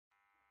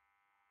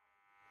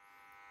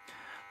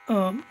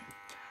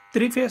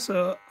Three phase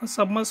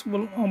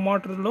submersible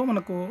మోటార్లో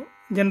మనకు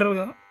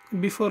జనరల్గా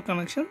before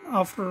connection,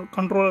 after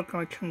controller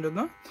connection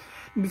చూద్దాం.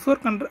 బిఫోర్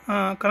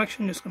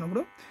కనెక్షన్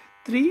చేసుకున్నప్పుడు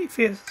త్రీ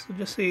ఫేస్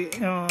వచ్చేసి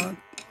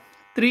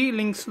 3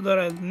 లింక్స్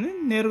ద్వారా వెళ్తుంది.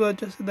 నేరుగా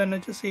వచ్చేసి దాన్ని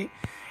వచ్చేసి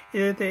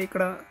ఏదైతే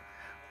ఇక్కడ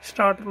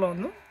స్టార్టర్లో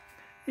ఉందో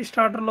ఈ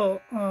స్టార్టర్లో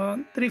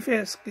 3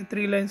 ఫేస్కి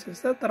 3 లైన్స్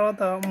ఇస్తారు.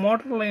 తర్వాత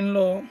మోటార్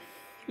లైన్లో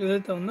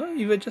ఏదైతే ఉందో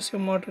ఇవి వచ్చేసి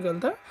మోటార్కి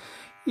వెళ్తా.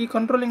 ఈ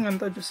కంట్రోలింగ్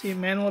అంతా వచ్చేసి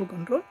మాన్యువల్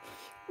కంట్రోల్.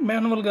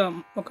 మాన్యువల్గా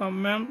ఒక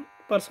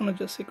పర్సన్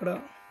వచ్చేసి ఇక్కడ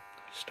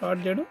స్టార్ట్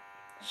చేయడం,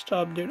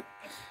 స్టాప్ చేయడం.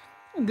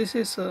 This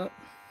is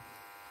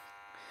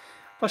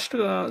first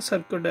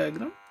circuit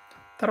diagram.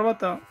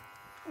 తర్వాత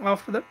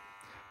ఆఫ్టర్ దట్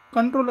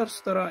కంట్రోలర్స్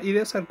ద్వారా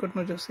ఇదే సర్క్యూట్ని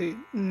వచ్చేసి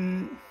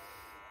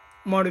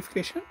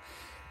మోడిఫికేషన్.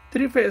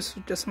 3 ఫేస్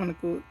వచ్చేసి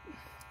మనకు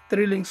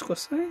 3 లింక్స్కి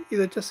వస్తాయి.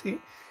 ఇది వచ్చేసి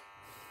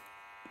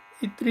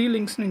ఈ 3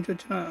 లింక్స్ నుంచి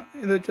వచ్చిన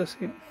ఇది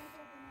వచ్చేసి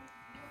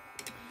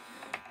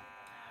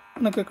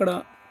మనకు ఇక్కడ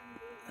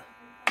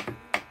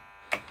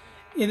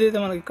ఏదైతే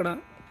మనకి ఇక్కడ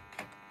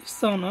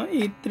ఇస్తా ఉన్నా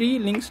ఈ 3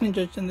 లింక్స్ నుంచి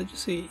వచ్చింది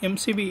వచ్చేసి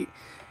MCB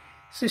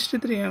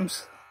 63 amps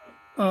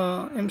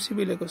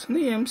MCBలోకి వస్తుంది.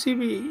 ఈ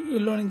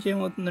MCBలో నుంచి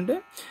ఏమవుతుందంటే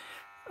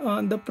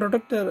ద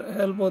ప్రొటెక్టర్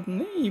హెల్ప్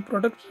అవుతుంది. ఈ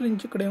ప్రొటెక్టర్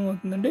నుంచి ఇక్కడ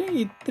ఏమవుతుందంటే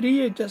ఈ 3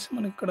 వచ్చేసి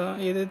మనకి ఇక్కడ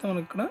ఏదైతే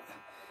మనకి ఇక్కడ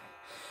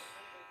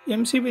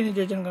MCB నుంచి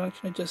వచ్చిన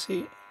కనెక్షన్ వచ్చేసి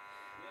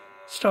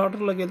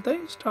స్టార్టర్లోకి వెళ్తాయి.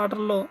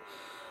 స్టార్టర్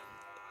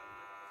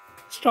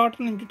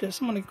నుంచి వచ్చేసి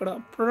మనకి ఇక్కడ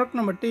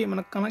ప్రొడక్ట్ని బట్టి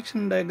మనకు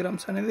కనెక్షన్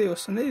డయాగ్రామ్స్ అనేది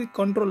వస్తుంది. ఇది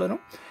కంట్రోలరు.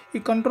 ఈ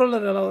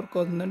కంట్రోలర్ ఎలా వర్క్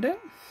అవుతుందంటే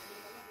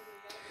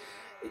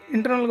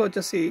ఇంటర్నల్గా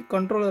వచ్చేసి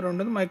కంట్రోలర్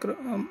ఉంటుంది,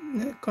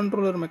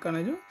 కంట్రోలర్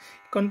మెకానిజం.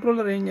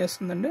 కంట్రోలర్ ఏం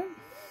చేస్తుందంటే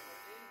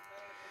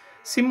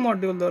సిమ్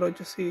మాడ్యూల్ ద్వారా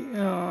వచ్చేసి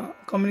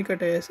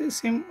కమ్యూనికేట్ అయ్యేసి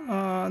సిమ్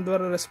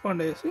ద్వారా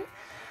రెస్పాండ్ అయ్యేసి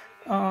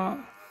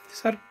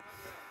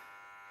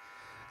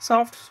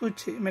సాఫ్ట్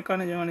స్విచ్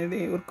మెకానిజం అనేది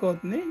వర్క్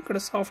అవుతుంది. ఇక్కడ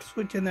సాఫ్ట్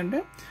స్విచ్ ఏంటంటే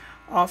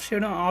ఆఫ్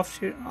చేయడం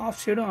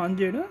ఆన్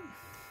చేయడం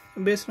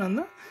based on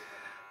the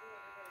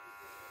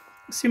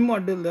SIM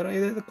module ద్వారా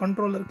ఏదైతే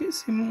కంట్రోలర్కి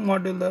సిమ్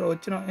మాడ్యూల్ ద్వారా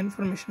వచ్చిన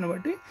ఇన్ఫర్మేషన్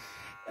బట్టి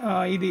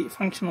ఇది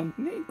ఫంక్షన్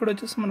అవుతుంది. ఇక్కడ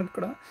వచ్చేసి మనకి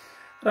ఇక్కడ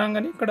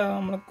రాగానే ఇక్కడ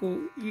మనకు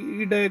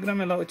ఈ డయాగ్రామ్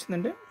ఎలా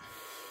వచ్చిందంటే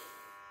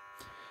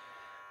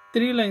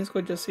 3 లైన్స్కి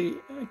వచ్చేసి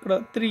ఇక్కడ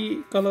 3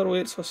 కలర్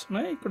వైర్స్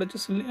వస్తున్నాయి. ఇక్కడ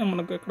వచ్చేసి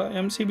మనకు ఇక్కడ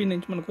MCB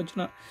నుంచి మనకు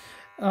వచ్చిన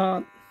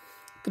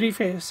 3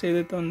 ఫేస్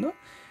ఏదైతే ఉందో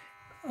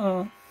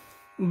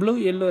బ్లూ,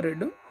 ఎల్లో,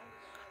 రెడ్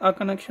ఆ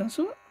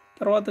కనెక్షన్స్.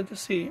 తర్వాత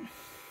వచ్చేసి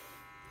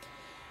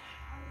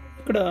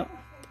ఇక్కడ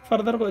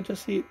ఫర్దర్గా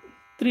వచ్చేసి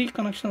 3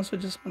 కనెక్షన్స్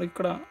వచ్చేసి మనకి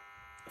ఇక్కడ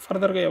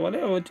ఫర్దర్గా ఇవ్వాలి.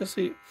 అవి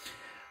వచ్చేసి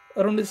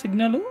 2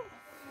 సిగ్నల్,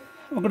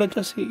 ఒకటి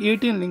వచ్చేసి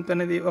 18 లింక్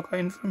అనేది ఒక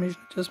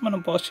ఇన్ఫర్మేషన్ వచ్చేసి మనం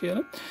పాస్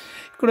చేయాలి.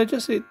 ఇక్కడ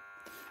వచ్చేసి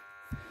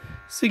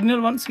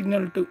సిగ్నల్ 1,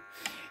 సిగ్నల్ 2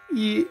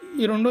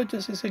 ఈ రెండు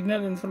వచ్చేసి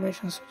సిగ్నల్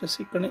ఇన్ఫర్మేషన్స్ వచ్చేసి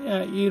ఇక్కడ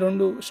ఈ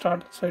 2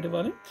 స్టార్టర్ సైడ్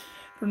ఇవ్వాలి.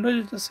 రెండోది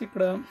వచ్చేసి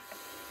ఇక్కడ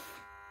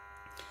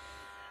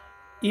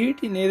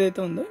 18 ఏదైతే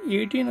ఉందో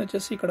 18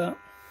 వచ్చేసి ఇక్కడ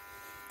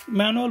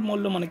మాన్యువల్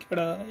మోడ్లో మనకి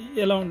ఇక్కడ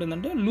ఎలా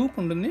ఉంటుందంటే లూప్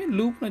ఉంటుంది.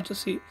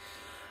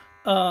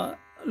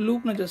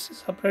 లూప్ని వచ్చేసి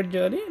సపరేట్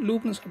చేయాలి.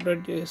 లూప్ని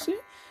సపరేట్ చేసి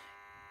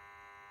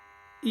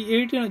ఈ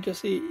 18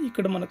 వచ్చేసి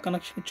ఇక్కడ మనకు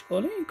కనెక్షన్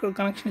ఇచ్చుకోవాలి. ఇక్కడ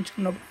కనెక్షన్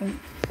ఇచ్చుకున్నప్పుడు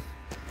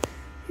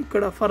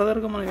ఇక్కడ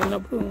ఫర్దర్గా మనం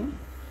వెళ్ళినప్పుడు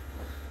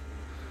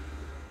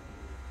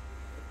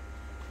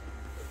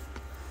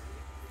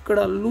ఇక్కడ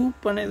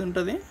లూప్ అనేది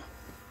ఉంటుంది.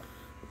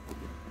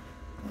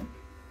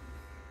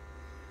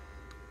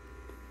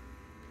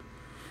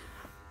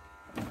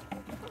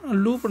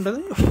 లూప్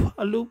ఉంటుంది.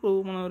 ఆ లూప్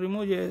మనం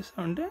రిమూవ్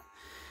చేస్తామంటే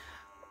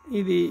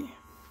ఇది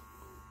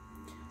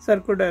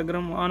సర్క్యూట్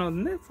డయాగ్రామ్ ఆన్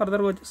అవుతుంది.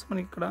 ఫర్దర్గా వచ్చేసి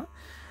మనకి ఇక్కడ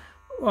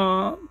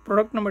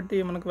ప్రొడక్ట్ని బట్టి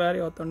మనకు వ్యారీ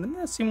అవుతుంటుంది.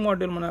 సిమ్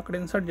మాడ్యూల్ మనం అక్కడ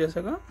ఇన్సర్ట్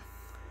చేసాక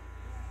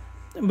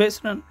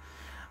బేస్డ్ ఆన్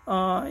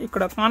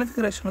ఇక్కడ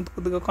కాన్ఫిగరేషన్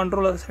కొద్దిగా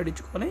కంట్రోలర్ సైడ్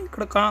ఇచ్చుకోవాలి.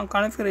 ఇక్కడ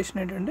కాన్ఫిగరేషన్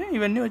ఏంటంటే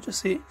ఇవన్నీ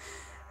వచ్చేసి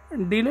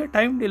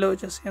టైం డిలే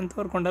వచ్చేసి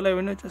ఎంతవరకు ఉండాలి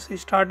ఇవన్నీ వచ్చేసి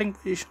స్టార్టింగ్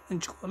పొజిషన్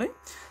ఉంచుకోవాలి.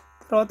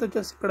 తర్వాత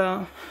వచ్చేసి ఇక్కడ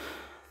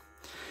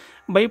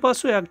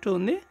బైపాస్ యాక్టివ్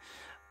ఉంది.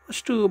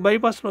 ఫస్ట్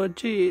బైపాస్లో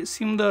వచ్చి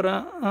సిమ్ ద్వారా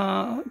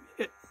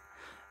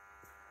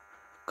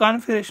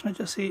కాన్ఫిగరేషన్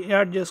వచ్చేసి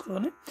యాడ్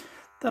చేసుకోవాలి.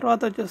 తర్వాత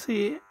వచ్చేసి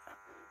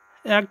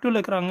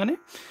యాక్టివ్లోకి రాగానే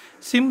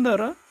సిమ్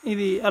ద్వారా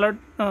ఇది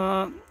అలర్ట్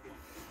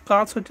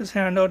కాల్స్ వచ్చేసి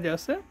హ్యాండ్ ఓవర్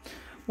చేస్తే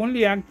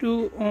ఓన్లీ యాక్టివ్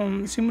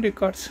సిమ్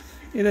రికార్డ్స్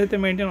ఏదైతే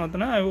మెయింటైన్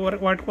అవుతున్నాయో అవి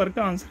వాటి వరకు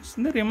ఆన్సర్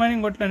ఇస్తుంది.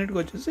 రిమైనింగ్ వాటిలన్నిటికి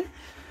వచ్చేసి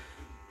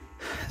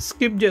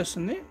స్కిప్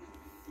చేస్తుంది.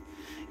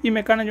 ఈ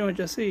మెకానిజం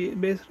వచ్చేసి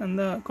based on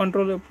the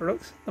controller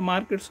products the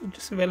markets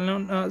వచ్చేసి వెల్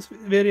నోన్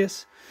వేరియస్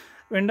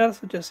వెండర్స్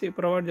వచ్చేసి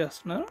ప్రొవైడ్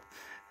చేస్తున్నారు.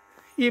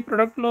 ఈ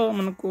ప్రోడక్ట్లో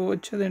మనకు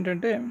వచ్చేది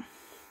ఏంటంటే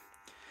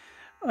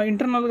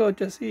ఇంటర్నల్గా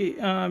వచ్చేసి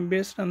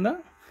బేస్డ్ ఆన్ ద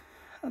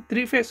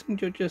 3 ఫేస్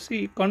నుంచి వచ్చేసి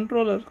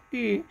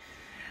కంట్రోలర్కి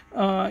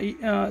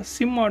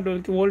సిమ్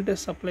మాడ్యూల్కి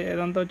వోల్టేజ్ సప్లై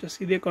అదంతా వచ్చేసి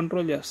ఇదే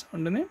కంట్రోల్ చేస్తూ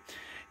ఉంటుంది.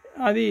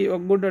 అది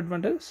ఒక good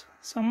advantage.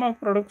 Some of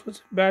products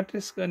వచ్చి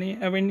బ్యాటరీస్ కానీ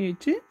అవన్నీ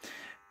ఇచ్చి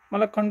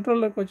మళ్ళీ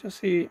కంట్రోలర్కి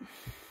వచ్చేసి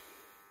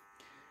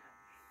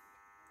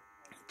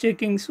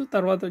చెకింగ్స్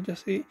తర్వాత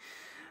వచ్చేసి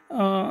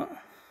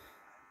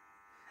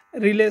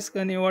రిలేస్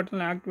కానీ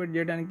వాటిని యాక్టివేట్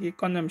చేయడానికి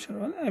కన్జంప్షన్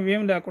వల్ల అవి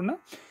ఏం లేకుండా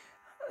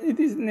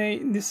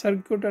దిస్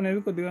సర్క్యూట్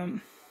అనేది కొద్దిగా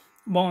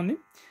బాగుంది.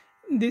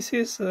 దిస్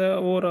ఈస్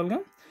ఓవరాల్గా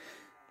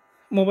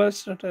mobile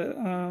starter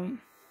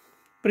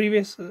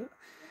previous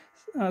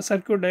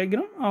circuit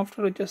diagram.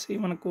 After వచ్చేసి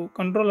మనకు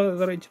కంట్రోలర్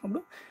దగ్గర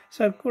ఇచ్చినప్పుడు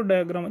సర్క్యూట్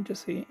డయాగ్రామ్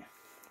వచ్చేసి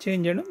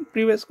చేంజ్ చేయడం.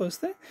 ప్రీవియస్కి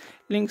వస్తే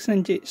లింక్స్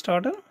నుంచి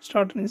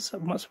స్టార్టర్ నుంచి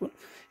సబ్మర్సిబుల్.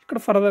 ఇక్కడ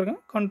ఫర్దర్గా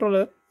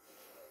controller,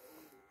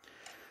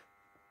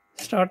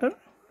 starter,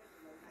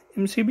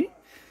 MCB,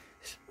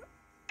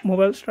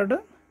 mobile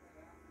starter,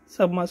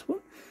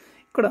 submersible.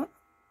 ఇక్కడ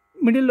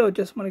మిడిల్లో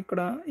వచ్చేసి మనకి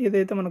ఇక్కడ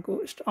ఏదైతే మనకు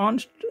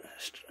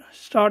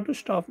స్టార్ట్ టు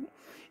స్టాప్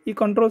ఈ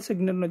కంట్రోల్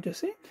సిగ్నల్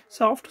వచ్చేసి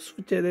సాఫ్ట్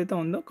స్విచ్ ఏదైతే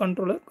ఉందో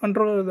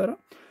కంట్రోలర్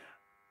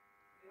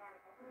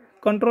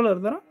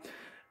ద్వారా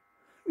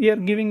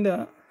we are giving the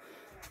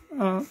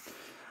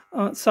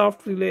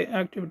soft relay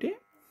activity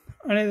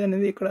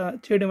అనేది ఇక్కడ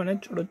చేయడం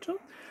అనేది చూడొచ్చు.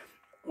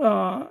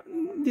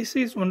 This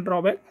is one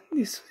drawback.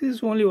 This is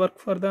only work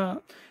for the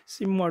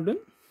SIM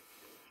module.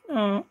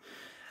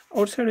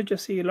 Out side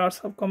వచ్చేసి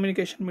lots of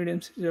communication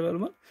mediums is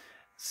available.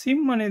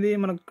 SIM అనేది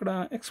మనకు ఇక్కడ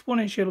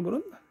ఎక్స్పోనెన్షియల్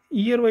గ్రోత్.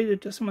 ఇయర్ వైజ్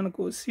వచ్చేసి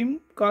మనకు సిమ్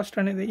కాస్ట్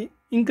అనేది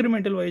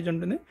ఇంక్రిమెంటల్ వైజ్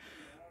ఉంటుంది.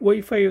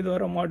 వైఫై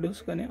ద్వారా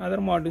మాడ్యూల్స్ కానీ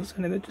అదర్ మాడ్యూల్స్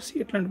అనేది వచ్చేసి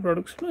ఇట్లాంటి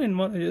ప్రొడక్ట్స్లో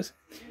ఇన్వాల్వ్ చేసి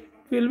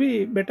it will be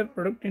better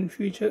product in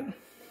future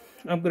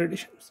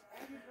upgradations.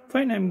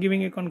 Fine, I am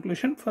giving a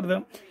conclusion for the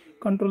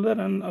controller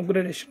and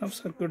upgradation of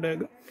circuit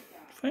diagram.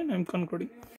 Fine, I am concluding.